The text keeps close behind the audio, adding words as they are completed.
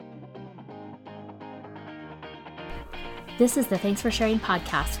This is the Thanks for Sharing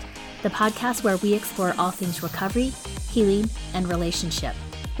podcast, the podcast where we explore all things recovery, healing, and relationship.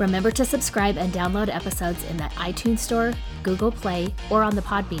 Remember to subscribe and download episodes in the iTunes Store, Google Play, or on the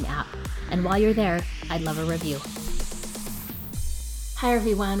Podbean app. And while you're there, I'd love a review. Hi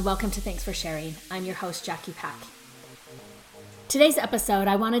everyone, welcome to Thanks for Sharing. I'm your host, Jackie Pack. Today's episode,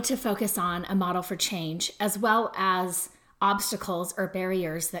 I wanted to focus on a model for change, as well as obstacles or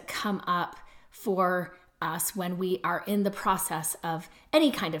barriers that come up for us when we are in the process of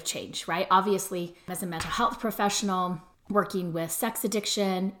any kind of change, right? Obviously, as a mental health professional, working with sex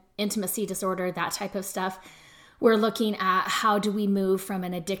addiction, intimacy disorder, that type of stuff, we're looking at how do we move from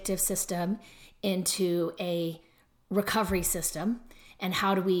an addictive system into a recovery system, and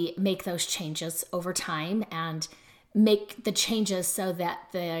how do we make those changes over time and make the changes so that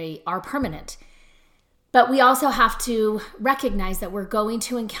they are permanent. But we also have to recognize that we're going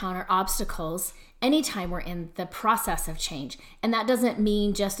to encounter obstacles anytime we're in the process of change. And that doesn't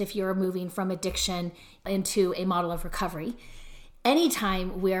mean just if you're moving from addiction into a model of recovery.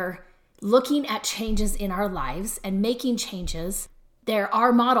 Anytime we're looking at changes in our lives and making changes, there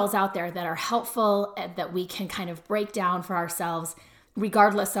are models out there that are helpful and that we can kind of break down for ourselves,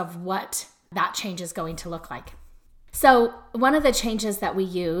 regardless of what that change is going to look like. So one of the changes that we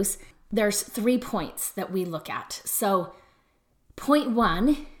use, there's 3 points that we look at. So point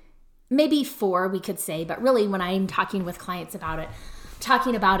 1, maybe 4 we could say, but really when I'm talking with clients about it,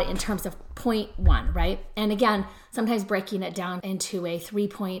 talking about it in terms of point 1, right? And again, sometimes breaking it down into a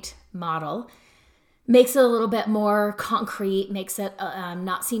 3-point model makes it a little bit more concrete, makes it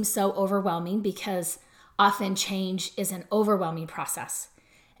not seem so overwhelming, because often change is an overwhelming process.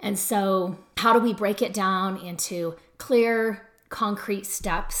 And so how do we break it down into clear, concrete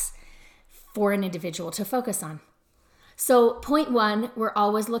steps for an individual to focus on? So point 1, we're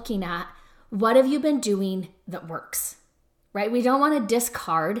always looking at what have you been doing that works, right? We don't want to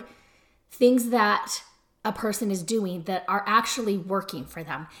discard things that a person is doing that are actually working for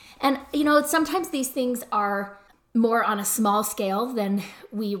them. And, sometimes these things are more on a small scale than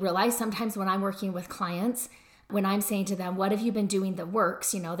we realize. Sometimes when I'm working with clients, when I'm saying to them, what have you been doing that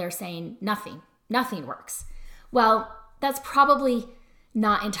works? They're saying nothing works. Well, that's probably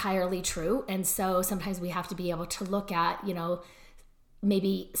not entirely true. And so sometimes we have to be able to look at,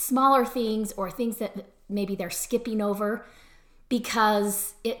 maybe smaller things or things that maybe they're skipping over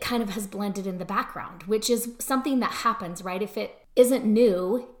because it kind of has blended in the background, which is something that happens, right? If it isn't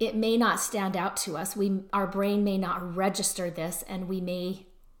new, it may not stand out to us. Our brain may not register this, and we may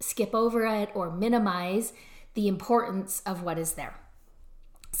skip over it or minimize the importance of what is there.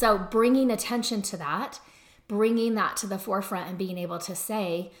 So bringing attention to that, bringing that to the forefront and being able to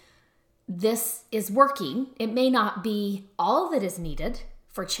say, this is working. It may not be all that is needed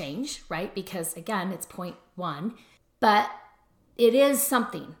for change, right? Because again, it's point 1, but it is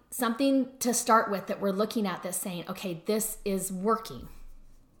something to start with that we're looking at this saying, okay, this is working.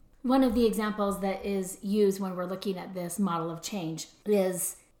 One of the examples that is used when we're looking at this model of change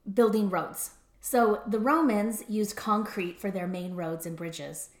is building roads. So the Romans used concrete for their main roads and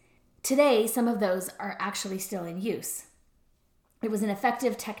bridges. Today, some of those are actually still in use. It was an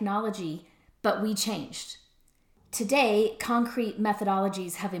effective technology, but we changed. Today, concrete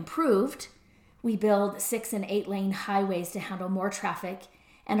methodologies have improved. We build 6 and 8 lane highways to handle more traffic,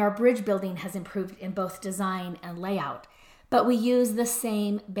 and our bridge building has improved in both design and layout. But we use the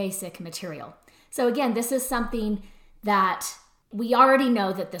same basic material. So again, this is something that we already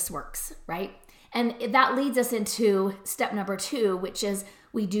know that this works, right? And that leads us into step number 2, which is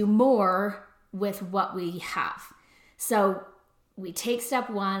we do more with what we have. So we take step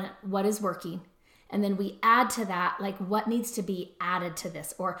 1, what is working, and then we add to that, like what needs to be added to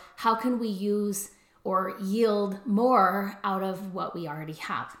this, or how can we use or yield more out of what we already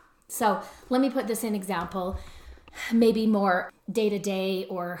have. So let me put this in example, maybe more day-to-day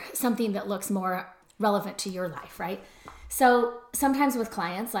or something that looks more relevant to your life, right? So sometimes with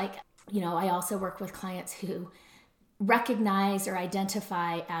clients, I also work with clients who recognize or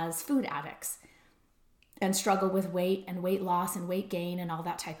identify as food addicts and struggle with weight and weight loss and weight gain and all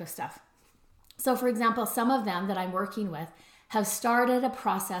that type of stuff. So for example, some of them that I'm working with have started a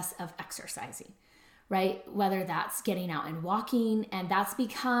process of exercising, right? Whether that's getting out and walking, and that's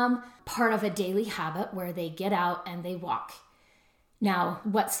become part of a daily habit where they get out and they walk. Now,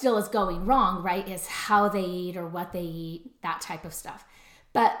 what still is going wrong, right, is how they eat or what they eat, that type of stuff.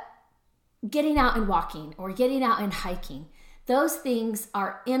 But getting out and walking or getting out and hiking, those things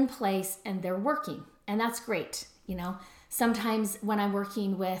are in place and they're working. And that's great. Sometimes when I'm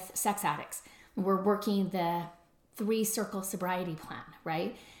working with sex addicts, we're working the 3-circle sobriety plan,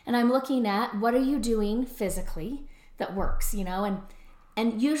 right? And I'm looking at what are you doing physically that works,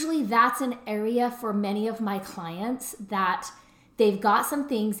 and usually that's an area for many of my clients that they've got some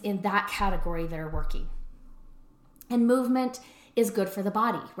things in that category that are working. And movement is good for the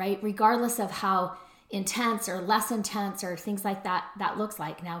body, right? Regardless of how intense or less intense or things like that looks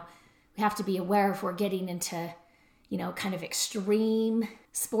like. Now, we have to be aware if we're getting into, kind of extreme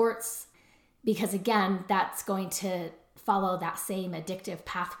sports, because again, that's going to follow that same addictive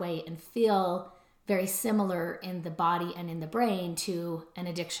pathway and feel very similar in the body and in the brain to an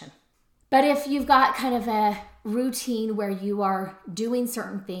addiction. But if you've got kind of a routine where you are doing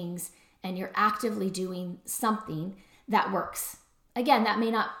certain things and you're actively doing something that works, again, that may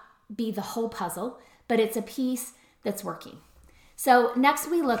not be the whole puzzle, but it's a piece that's working. So next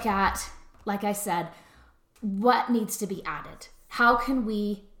we look at, like I said, what needs to be added. How can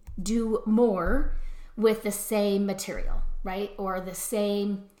we do more with the same material, right? Or the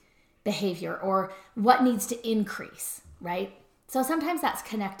same behavior, or what needs to increase, right? So sometimes that's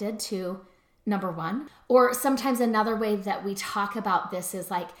connected to number one, or sometimes another way that we talk about this is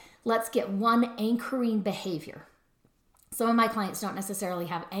like, let's get one anchoring behavior. Some of my clients don't necessarily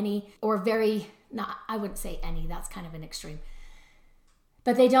have any, or I wouldn't say any, that's kind of an extreme,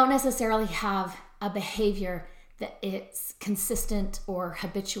 but they don't necessarily have a behavior that it's consistent or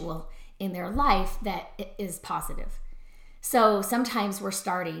habitual in their life that is positive. So sometimes we're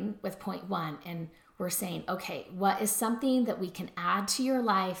starting with point one and we're saying, okay, what is something that we can add to your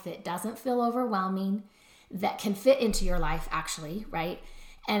life that doesn't feel overwhelming, that can fit into your life actually, right?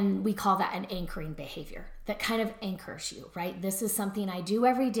 And we call that an anchoring behavior that kind of anchors you, right? This is something I do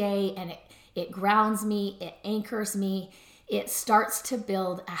every day and it grounds me, it anchors me, it starts to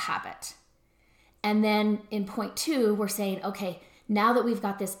build a habit. And then in point two, we're saying, okay, now that we've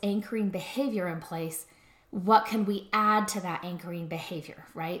got this anchoring behavior in place, what can we add to that anchoring behavior,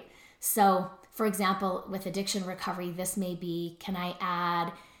 right? So for example, with addiction recovery, this may be, can I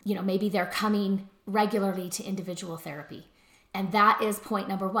add, maybe they're coming regularly to individual therapy. And that is point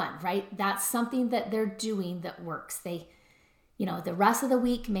number one, right? That's something that they're doing that works. They, the rest of the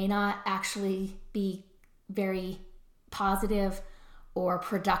week may not actually be very positive or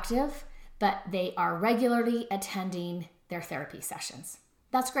productive, but they are regularly attending their therapy sessions.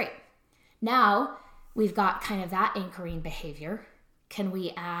 That's great. Now we've got kind of that anchoring behavior. Can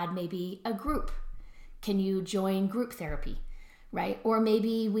we add maybe a group? Can you join group therapy, right? Or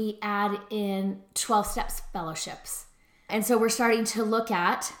maybe we add in 12 steps fellowships. And so we're starting to look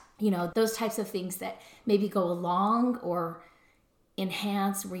at, those types of things that maybe go along or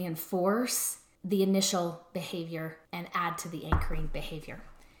enhance, reinforce the initial behavior and add to the anchoring behavior.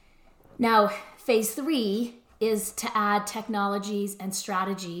 Now, phase 3 is to add technologies and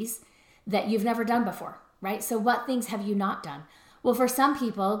strategies that you've never done before, right? So what things have you not done? Well, for some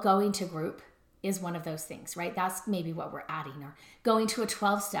people, going to group is one of those things, right? That's maybe what we're adding. Or going to a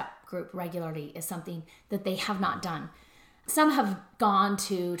 12-step group regularly is something that they have not done. Some have gone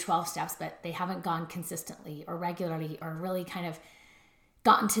to 12 steps, but they haven't gone consistently or regularly or really kind of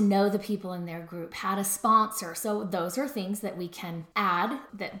gotten to know the people in their group, had a sponsor. So those are things that we can add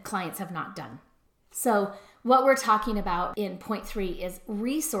that clients have not done. So what we're talking about in point 3 is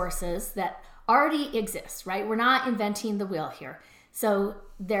resources that already exist, right? We're not inventing the wheel here. So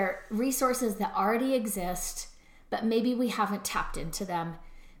they're resources that already exist, but maybe we haven't tapped into them.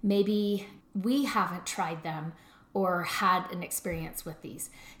 Maybe we haven't tried them or had an experience with these.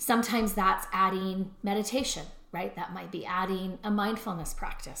 Sometimes that's adding meditation, right? That might be adding a mindfulness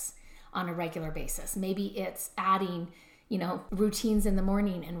practice on a regular basis. Maybe it's adding, routines in the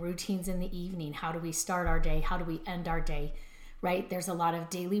morning and routines in the evening. How do we start our day? How do we end our day, right? There's a lot of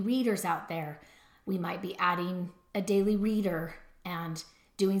daily readers out there. We might be adding a daily reader and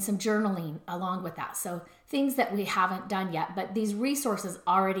doing some journaling along with that. So things that we haven't done yet, but these resources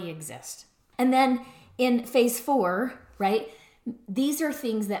already exist. And then in phase 4, right, these are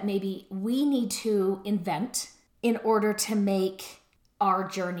things that maybe we need to invent in order to make our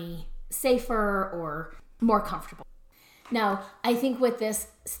journey safer or more comfortable. Now, I think with this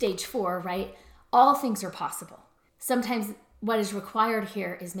stage 4, right, all things are possible. Sometimes what is required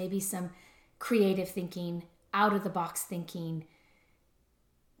here is maybe some creative thinking, out of the box thinking,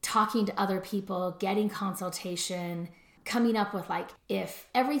 talking to other people, getting consultation, coming up with if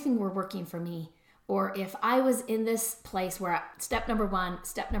everything were working for me, or if I was in this place where step number 1,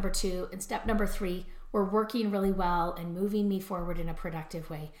 step number 2, and step number 3 were working really well and moving me forward in a productive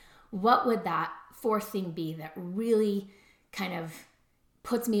way, what would that 4th thing be that really kind of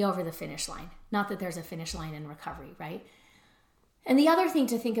puts me over the finish line? Not that there's a finish line in recovery, right? And the other thing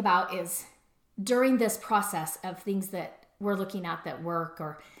to think about is during this process of things that we're looking at that work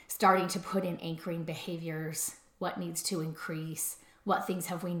or starting to put in anchoring behaviors What needs to increase? What things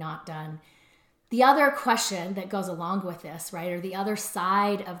have we not done? The other question that goes along with this, right, or the other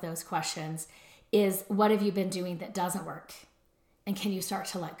side of those questions is, what have you been doing that doesn't work? And can you start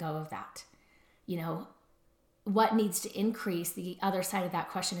to let go of that? What needs to increase? The other side of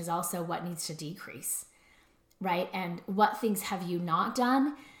that question is also what needs to decrease, right? And what things have you not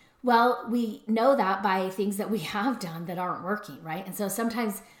done? Well, we know that by things that we have done that aren't working, right? And so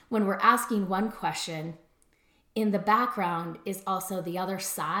sometimes when we're asking one question, in the background is also the other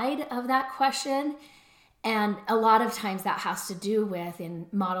side of that question. And a lot of times that has to do with, in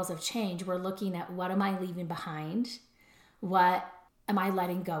models of change, we're looking at, what am I leaving behind? What am I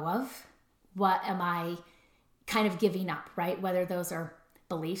letting go of? What am I kind of giving up, right? Whether those are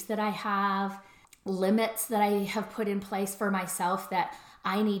beliefs that I have, limits that I have put in place for myself that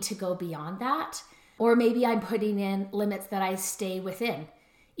I need to go beyond that. Or maybe I'm putting in limits that I stay within.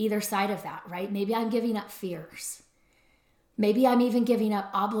 Either side of that, right? Maybe I'm giving up fears. Maybe I'm even giving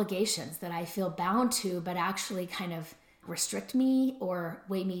up obligations that I feel bound to, but actually kind of restrict me or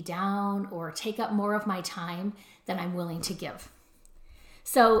weigh me down or take up more of my time than I'm willing to give.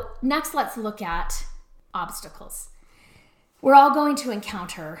 So next, let's look at obstacles. We're all going to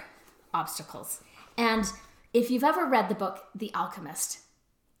encounter obstacles. And if you've ever read the book, The Alchemist,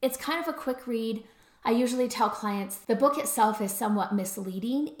 it's kind of a quick read. I usually tell clients the book itself is somewhat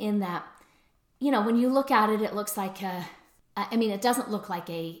misleading in that, when you look at it, it looks like it doesn't look like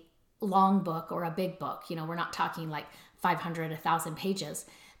a long book or a big book. We're not talking like 500, 1,000 pages,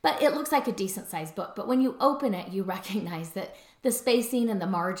 but it looks like a decent sized book. But when you open it, you recognize that the spacing and the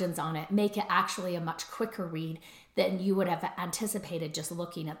margins on it make it actually a much quicker read than you would have anticipated just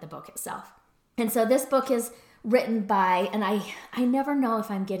looking at the book itself. And so this book is written by, and I never know if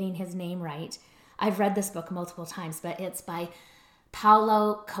I'm getting his name right. I've read this book multiple times, but it's by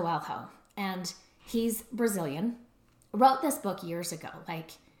Paulo Coelho, and he's Brazilian. Wrote this book years ago.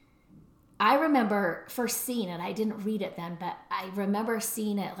 I remember first seeing it. I didn't read it then, but I remember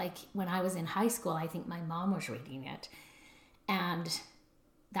seeing it when I was in high school. I think my mom was reading it, and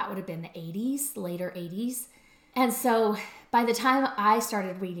that would have been the 80s, later 80s. And so by the time I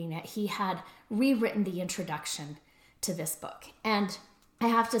started reading it, he had rewritten the introduction to this book. And I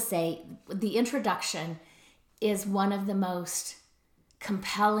have to say, the introduction is one of the most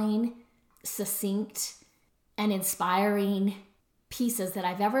compelling, succinct, and inspiring pieces that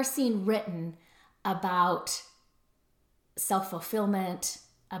I've ever seen written about self-fulfillment,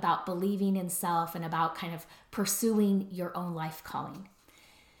 about believing in self, and about kind of pursuing your own life calling.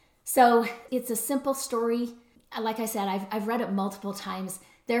 So it's a simple story. Like I said, I've read it multiple times.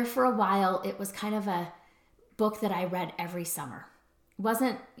 There for a while, it was kind of a book that I read every summer. It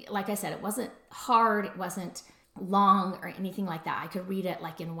wasn't, like I said, it wasn't hard. It wasn't long or anything like that. I could read it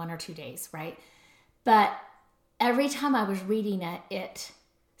in 1 or 2 days, right? But every time I was reading it, it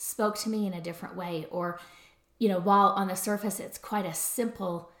spoke to me in a different way. Or, while on the surface, it's quite a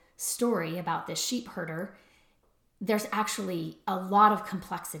simple story about this sheep herder, there's actually a lot of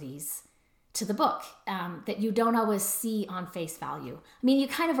complexities to the book that you don't always see on face value. You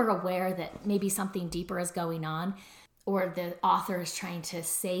kind of are aware that maybe something deeper is going on, or the author is trying to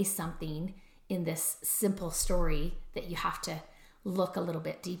say something in this simple story that you have to look a little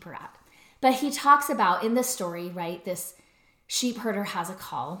bit deeper at. But he talks about, in this story, right, this sheep herder has a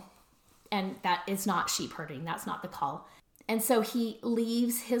call, and that is not sheep herding. That's not the call. And so he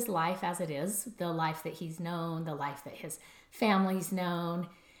leaves his life as it is, the life that he's known, the life that his family's known,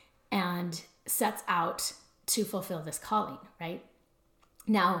 and sets out to fulfill this calling, right?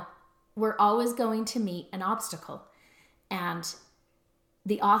 Now, we're always going to meet an obstacle. And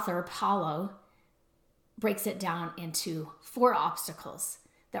the author, Paulo, breaks it down into 4 obstacles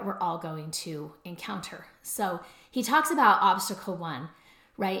that we're all going to encounter. So he talks about obstacle 1,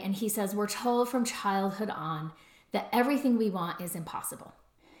 right? And he says, we're told from childhood on that everything we want is impossible.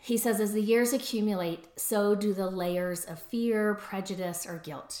 He says, as the years accumulate, so do the layers of fear, prejudice, or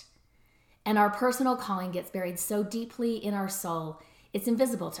guilt. And our personal calling gets buried so deeply in our soul, it's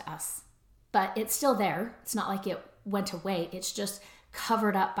invisible to us. But it's still there. It's not like it went away. It's just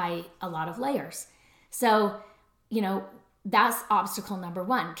covered up by a lot of layers. So, that's obstacle number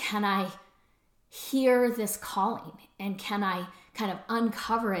 1. Can I hear this calling? And can I kind of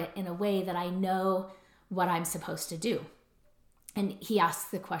uncover it in a way that I know what I'm supposed to do? And he asks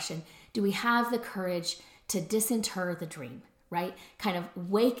the question, do we have the courage to disinter the dream, right? Kind of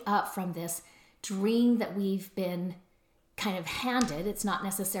wake up from this dream that we've been kind of handed. It's not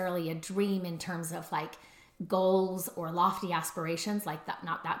necessarily a dream in terms of goals or lofty aspirations,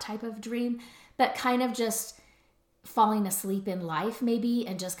 not that type of dream, but kind of just falling asleep in life maybe,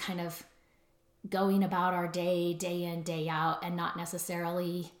 and just kind of going about our day in, day out, and not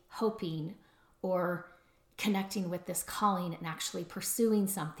necessarily hoping or connecting with this calling and actually pursuing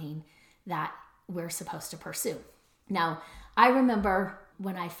something that we're supposed to pursue. Now, I remember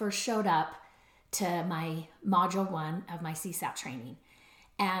when I first showed up to my module 1 of my CSAT training,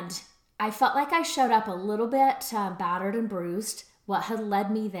 and I felt like I showed up a little bit battered and bruised. What had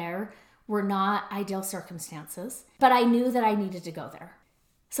led me there were not ideal circumstances, but I knew that I needed to go there.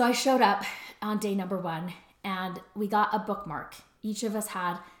 So I showed up on day number 1, and we got a bookmark. Each of us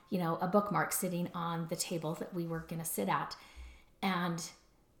had, a bookmark sitting on the table that we were going to sit at. And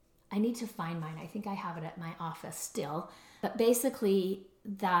I need to find mine. I think I have it at my office still. But basically,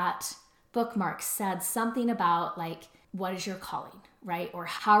 that bookmark said something about like, what is your calling, right? Or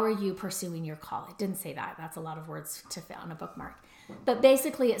how are you pursuing your call? It didn't say that. That's a lot of words to fit on a bookmark. But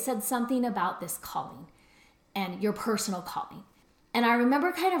basically, it said something about this calling and your personal calling. And I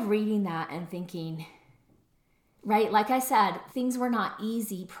remember kind of reading that and thinking, right, like I said, things were not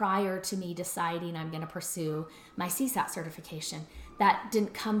easy prior to me deciding I'm going to pursue my CSAT certification. That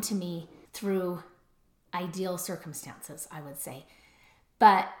didn't come to me through ideal circumstances, I would say.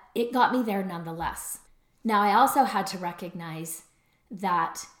 But it got me there nonetheless. Now, I also had to recognize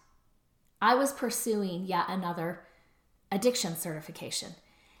that I was pursuing yet another addiction certification.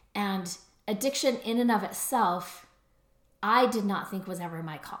 And addiction in and of itself, I did not think was ever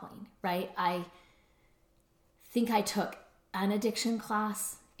my calling, right? I think I took an addiction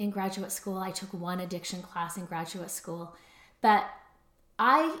class in graduate school. I took one addiction class in graduate school. But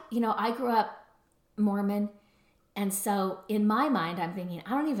I grew up Mormon. And so in my mind, I'm thinking,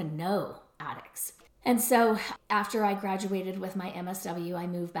 I don't even know addicts. And so after I graduated with my MSW, I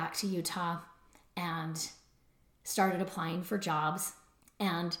moved back to Utah and started applying for jobs.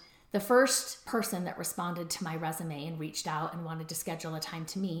 And the first person that responded to my resume and reached out and wanted to schedule a time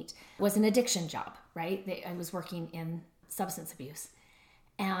to meet was an addiction job, right? I was working in substance abuse.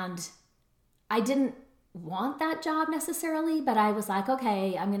 And I didn't want that job necessarily, but I was like,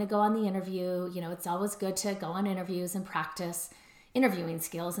 okay, I'm going to go on the interview. It's always good to go on interviews and practice interviewing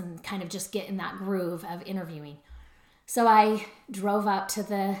skills and kind of just get in that groove of interviewing. So I drove up to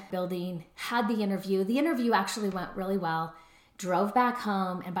the building, had the interview. The interview actually went really well. Drove back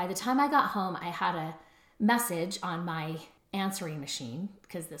home, and by the time I got home, I had a message on my answering machine,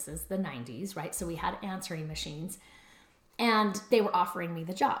 because this is the 90s, right? So we had answering machines, and they were offering me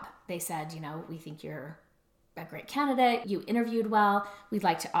the job. They said, we think you're a great candidate. You interviewed well. We'd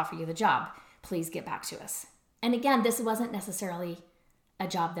like to offer you the job. Please get back to us. And again, this wasn't necessarily a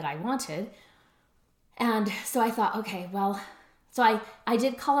job that I wanted. And so I thought, okay, well, so I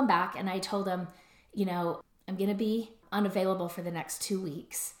did call him back, and I told him, I'm going to be unavailable for the next 2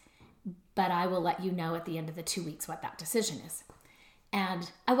 weeks, but I will let you know at the end of the 2 weeks what that decision is. And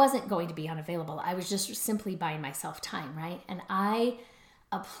I wasn't going to be unavailable. I was just simply buying myself time, right? And I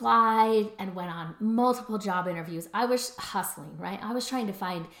applied and went on multiple job interviews. I was hustling, right? I was trying to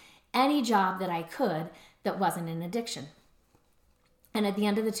find any job that I could that wasn't an addiction. And at the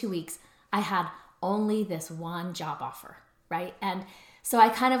end of the 2 weeks, I had only this one job offer, right? And so I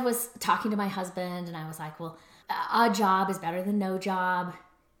kind of was talking to my husband, and I was like, well, a job is better than no job.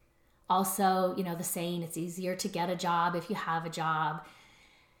 Also, the saying, it's easier to get a job if you have a job.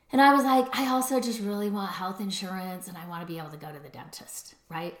 And I was like, I also just really want health insurance, and I want to be able to go to the dentist,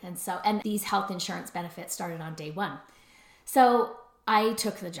 right? And these health insurance benefits started on day 1. So I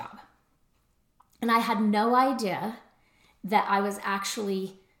took the job. And I had no idea that I was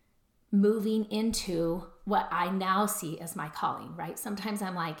actually moving into what I now see as my calling, right? Sometimes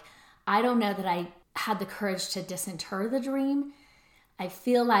I'm like, I don't know that I had the courage to disinter the dream. I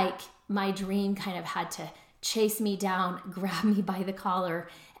feel like my dream kind of had to chase me down, grab me by the collar.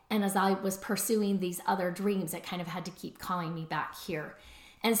 And as I was pursuing these other dreams, it kind of had to keep calling me back here.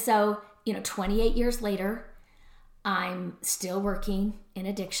 And so, 28 years later, I'm still working in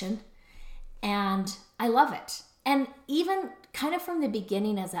addiction, and I love it. And even kind of from the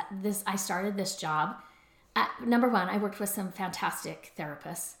beginning, I started this job, number 1, I worked with some fantastic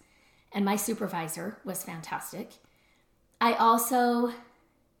therapists, and my supervisor was fantastic. I also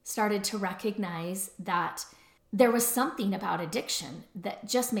started to recognize that there was something about addiction that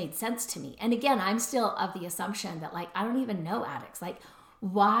just made sense to me. And again, I'm still of the assumption that I don't even know addicts.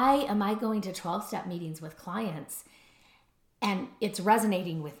 Why am I going to 12-step meetings with clients and it's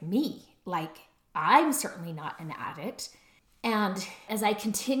resonating with me? I'm certainly not an addict. And as I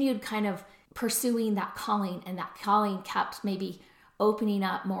continued kind of pursuing that calling, and that calling kept maybe opening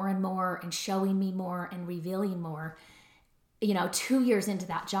up more and more and showing me more and revealing more, 2 years into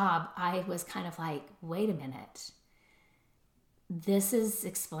that job, I was kind of like, wait a minute. this is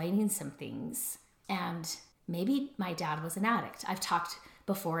explaining some things. And maybe my dad was an addict. I've talked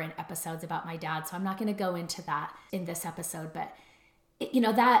before in episodes about my dad, so I'm not going to go into that in this episode. But,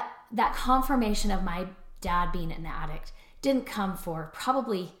 that confirmation of my dad being an addict didn't come for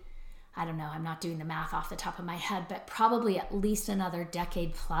probably, I don't know, I'm not doing the math off the top of my head, but probably at least another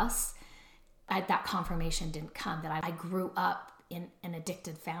decade plus. That confirmation didn't come, that I grew up in an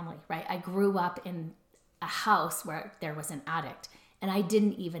addicted family, right? I grew up in a house where there was an addict, and I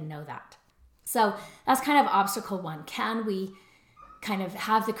didn't even know that. So that's kind of obstacle one. Can we kind of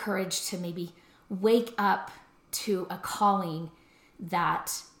have the courage to maybe wake up to a calling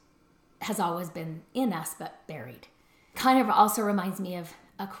that has always been in us but buried? Kind of also reminds me of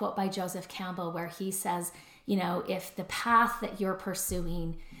a quote by Joseph Campbell where he says, if the path that you're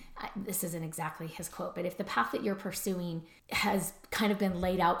pursuing, this isn't exactly his quote, but if the path that you're pursuing has kind of been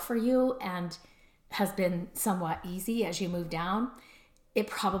laid out for you and has been somewhat easy as you move down, it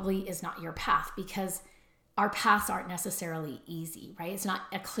probably is not your path, because our paths aren't necessarily easy, right? It's not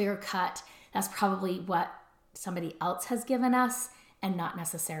a clear cut. That's probably what somebody else has given us and not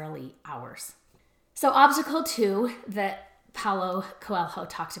necessarily ours. So obstacle 2 that Paulo Coelho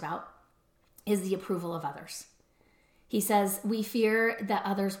talked about is the approval of others. He says, we fear that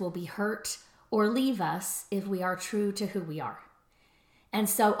others will be hurt or leave us if we are true to who we are. And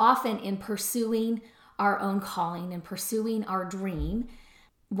so often in pursuing our own calling and pursuing our dream,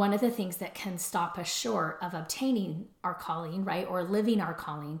 one of the things that can stop us short of obtaining our calling, right, or living our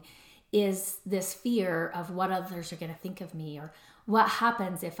calling, is this fear of what others are going to think of me, or what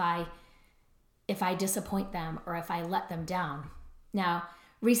happens if I disappoint them or if I let them down. Now,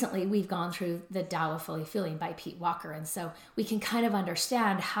 recently we've gone through the Tao of Fully Feeling by Pete Walker, and so we can kind of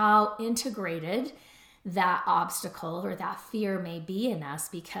understand how integrated that obstacle or that fear may be in us,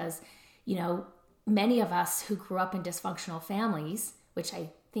 because many of us who grew up in dysfunctional families, which I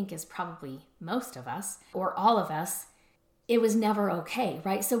think is probably most of us or all of us, it was never okay,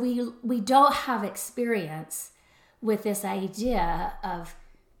 right? So we don't have experience with this idea of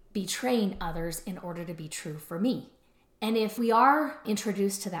betraying others in order to be true for me. And if we are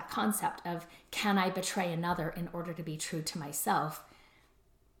introduced to that concept of, can I betray another in order to be true to myself,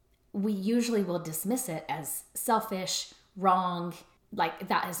 we usually will dismiss it as selfish, wrong, like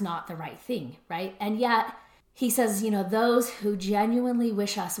that is not the right thing, right? And yet he says, those who genuinely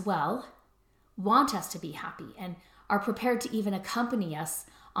wish us well, want us to be happy, and are prepared to even accompany us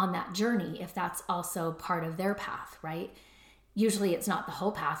on that journey if that's also part of their path, right? Usually it's not the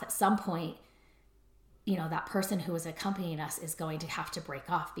whole path. At some point, that person who is accompanying us is going to have to break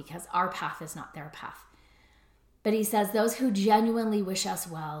off because our path is not their path. But he says those who genuinely wish us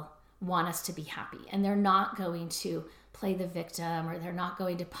well want us to be happy, and they're not going to play the victim, or they're not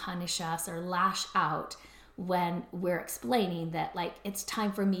going to punish us or lash out when we're explaining that, like, it's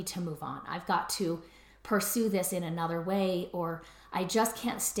time for me to move on. I've got to pursue this in another way, or I just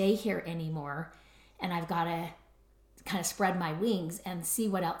can't stay here anymore, and I've got to kind of spread my wings and see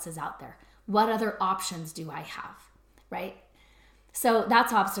what else is out there. What other options do I have, right? So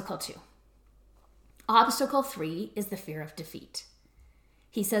that's obstacle 2. Obstacle 3 is the fear of defeat.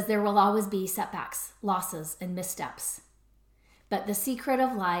 He says there will always be setbacks, losses, and missteps. But the secret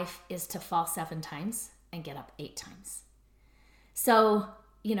of life is to fall 7 times and get up 8 times. So,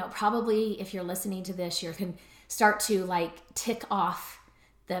 probably if you're listening to this, you can start to tick off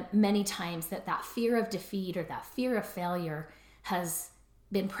the many times that fear of defeat or that fear of failure has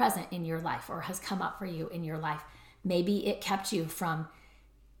been present in your life or has come up for you in your life. Maybe it kept you from,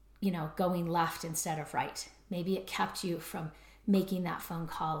 going left instead of right. Maybe it kept you from making that phone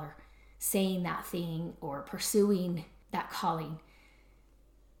call or saying that thing or pursuing that calling.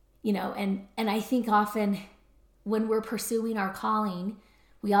 And I think often when we're pursuing our calling,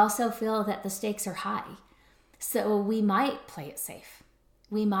 we also feel that the stakes are high. So we might play it safe.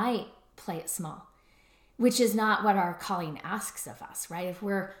 We might play it small, which is not what our calling asks of us, right? If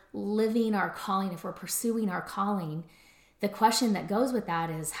we're living our calling, if we're pursuing our calling, the question that goes with that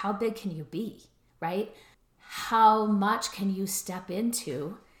is, how big can you be, right? How much can you step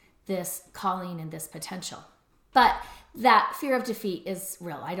into this calling and this potential? But that fear of defeat is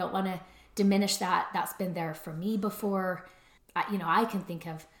real. I don't want to diminish that. That's been there for me before. I can think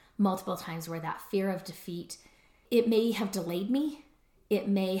of multiple times where that fear of defeat, it may have delayed me. It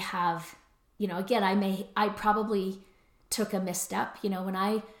may have, I probably took a misstep. When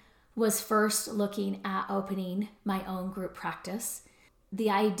I was first looking at opening my own group practice, the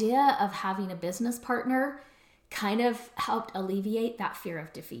idea of having a business partner kind of helped alleviate that fear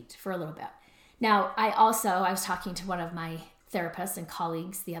of defeat for a little bit. Now, I was talking to one of my therapists and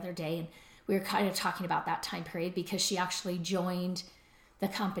colleagues the other day, and we were kind of talking about that time period because she actually joined the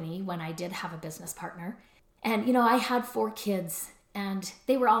company when I did have a business partner. And, I had 4 kids and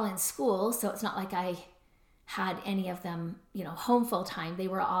they were all in school. So it's not like I had any of them, home full time. They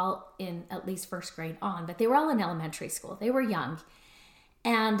were all in at least first grade on, but they were all in elementary school. They were young.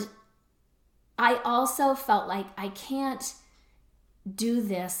 And I also felt like I can't do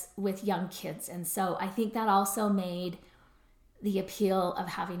this with young kids. And so I think that also made the appeal of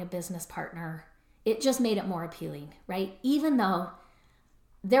having a business partner, it just made it more appealing, right? Even though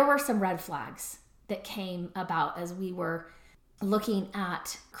there were some red flags that came about as we were looking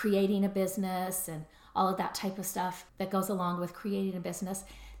at creating a business and all of that type of stuff that goes along with creating a business,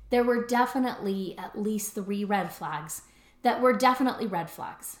 there were definitely at least 3 red flags that were definitely red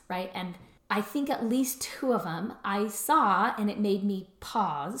flags, right? And I think at least 2 of them I saw and it made me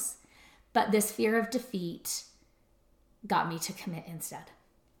pause, but this fear of defeat got me to commit instead.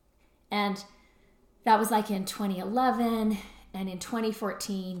 And that was like in 2011 and in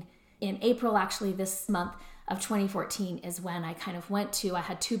 2014, in April, actually this month of 2014 is when I kind of I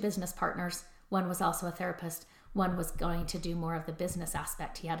had 2 business partners. One was also a therapist. One was going to do more of the business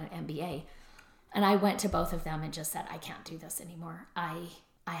aspect. He had an MBA. And I went to both of them and just said, I can't do this anymore. I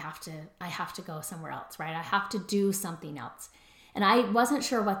have to go somewhere else, right? I have to do something else. And I wasn't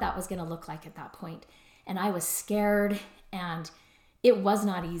sure what that was going to look like at that point. And I was scared and it was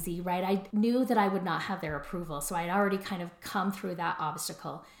not easy, right? I knew that I would not have their approval. So I'd already kind of come through that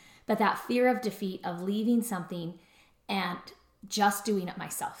obstacle. But that fear of defeat of leaving something and just doing it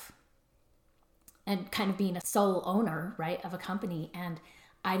myself and kind of being a sole owner, right, of a company. And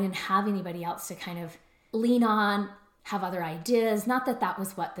I didn't have anybody else to kind of lean on, have other ideas. Not that that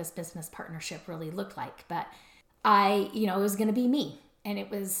was what this business partnership really looked like, but it was going to be me and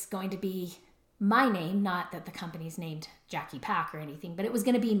it was going to be my name, not that the company's named Jackie Pack or anything, but it was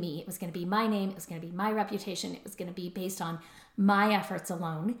going to be me. It was going to be my name. It was going to be my reputation. It was going to be based on my efforts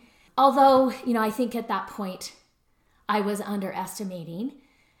alone. Although, I think at that point I was underestimating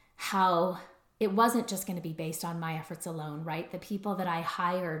how it wasn't just going to be based on my efforts alone, right? The people that I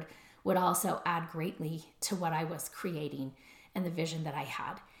hired would also add greatly to what I was creating and the vision that I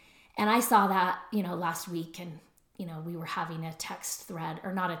had. And I saw that, last week and we were having a text thread,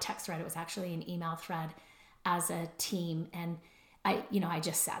 or not a text thread, it was actually an email thread as a team. And I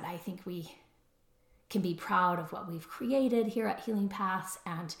just said, I think we can be proud of what we've created here at Healing Paths.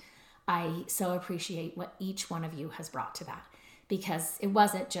 And I so appreciate what each one of you has brought to that, because it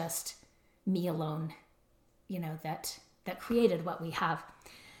wasn't just me alone, that created what we have.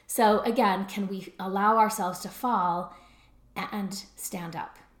 So again, can we allow ourselves to fall and stand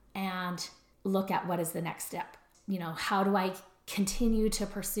up and look at what is the next step? How do I continue to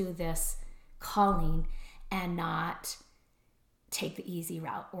pursue this calling and not take the easy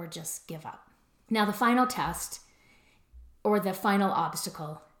route or just give up? Now, the final test or the final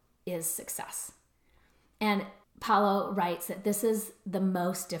obstacle is success. And Paulo writes that this is the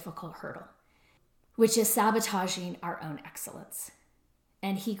most difficult hurdle, which is sabotaging our own excellence.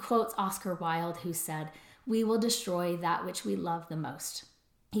 And he quotes Oscar Wilde, who said, "We will destroy that which we love the most."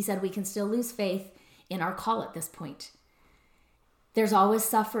 He said, we can still lose faith in our call at this point. There's always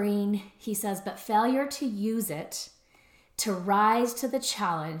suffering, he says, but failure to use it to rise to the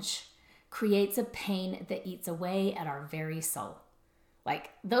challenge creates a pain that eats away at our very soul.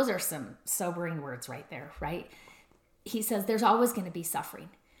 Like, those are some sobering words right there, right? He says there's always going to be suffering.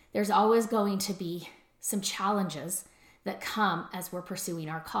 There's always going to be some challenges that come as we're pursuing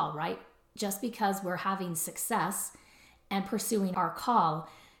our call, right? Just because we're having success and pursuing our call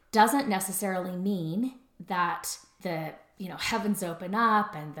doesn't necessarily mean that the heavens open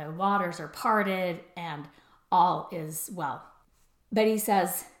up and the waters are parted and all is well. But he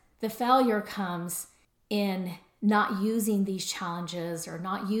says the failure comes in not using these challenges or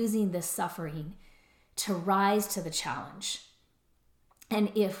not using this suffering to rise to the challenge.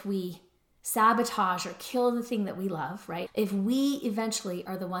 And if we sabotage or kill the thing that we love, right? If we eventually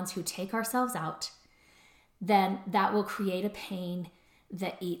are the ones who take ourselves out, then that will create a pain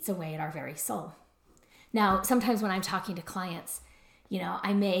that eats away at our very soul. Now, sometimes when I'm talking to clients,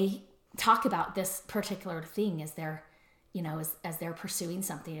 I may talk about this particular thing as they're, as they're pursuing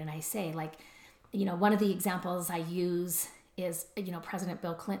something. And I say, like, one of the examples I use is, President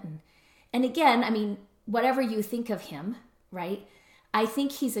Bill Clinton. And again, whatever you think of him, right? I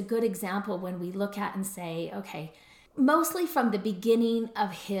think he's a good example when we look at and say, okay, mostly from the beginning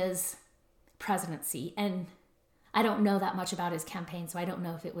of his presidency, and I don't know that much about his campaign, so I don't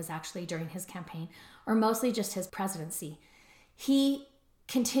know if it was actually during his campaign or mostly just his presidency. He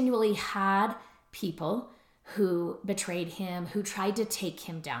continually had people who betrayed him, who tried to take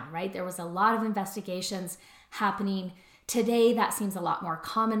him down, right? There was a lot of investigations happening. Today, that seems a lot more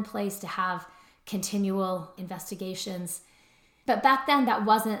commonplace to have continual investigations. But back then, that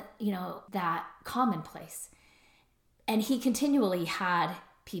wasn't, that commonplace. And he continually had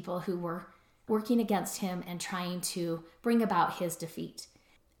people who were working against him and trying to bring about his defeat.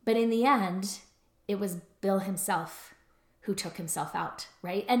 But in the end, it was Bill himself who took himself out,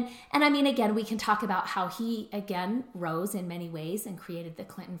 right? And I mean, again, we can talk about how he, again, rose in many ways and created the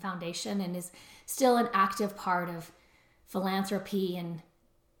Clinton Foundation and is still an active part of philanthropy and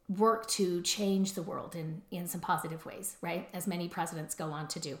work to change the world in some positive ways, right? As many presidents go on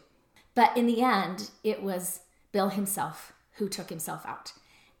to do. But in the end, it was Bill himself who took himself out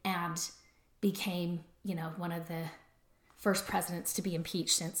and became, one of the first presidents to be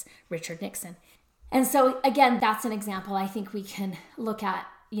impeached since Richard Nixon. And so, again, that's an example. I think we can look at,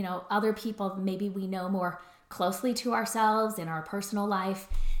 other people maybe we know more closely to ourselves in our personal life,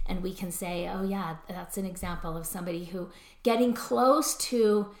 and we can say, oh yeah, that's an example of somebody who getting close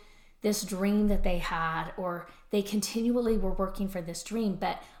to this dream that they had, or they continually were working for this dream,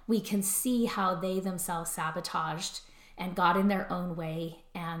 but we can see how they themselves sabotaged and got in their own way,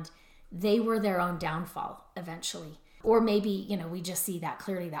 and they were their own downfall eventually. Or maybe, we just see that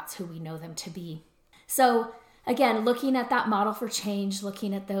clearly, that's who we know them to be. So again, looking at that model for change,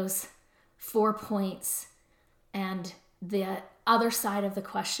 looking at those 4 points and the other side of the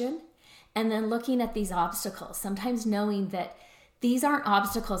question, and then looking at these obstacles, sometimes knowing that these aren't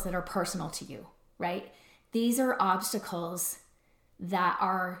obstacles that are personal to you, right? These are obstacles that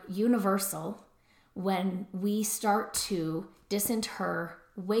are universal when we start to disinter,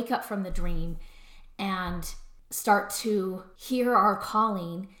 wake up from the dream, and start to hear our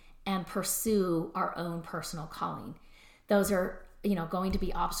calling and pursue our own personal calling. Those are, going to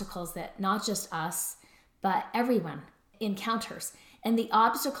be obstacles that not just us, but everyone encounters. And the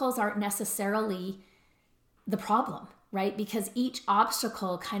obstacles aren't necessarily the problem, right? Because each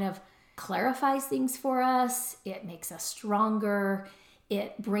obstacle kind of clarifies things for us. It makes us stronger.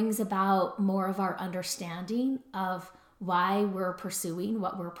 It brings about more of our understanding of why we're pursuing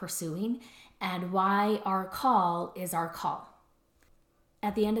what we're pursuing and why our call is our call.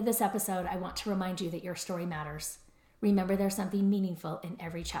 At the end of this episode, I want to remind you that your story matters. Remember, there's something meaningful in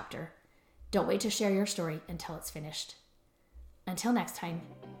every chapter. Don't wait to share your story until it's finished. Until next time,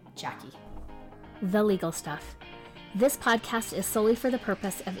 Jackie. The Legal Stuff. This podcast is solely for the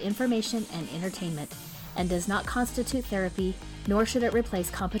purpose of information and entertainment and does not constitute therapy, nor should it replace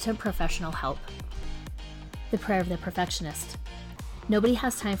competent professional help. The Prayer of the Perfectionist. Nobody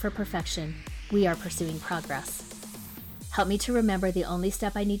has time for perfection. We are pursuing progress. Help me to remember the only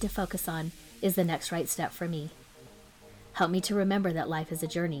step I need to focus on is the next right step for me. Help me to remember that life is a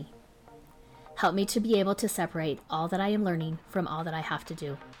journey. Help me to be able to separate all that I am learning from all that I have to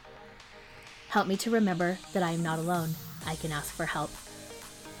do. Help me to remember that I am not alone. I can ask for help.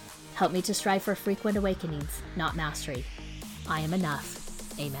 Help me to strive for frequent awakenings, not mastery. I am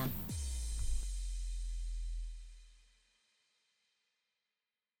enough. Amen.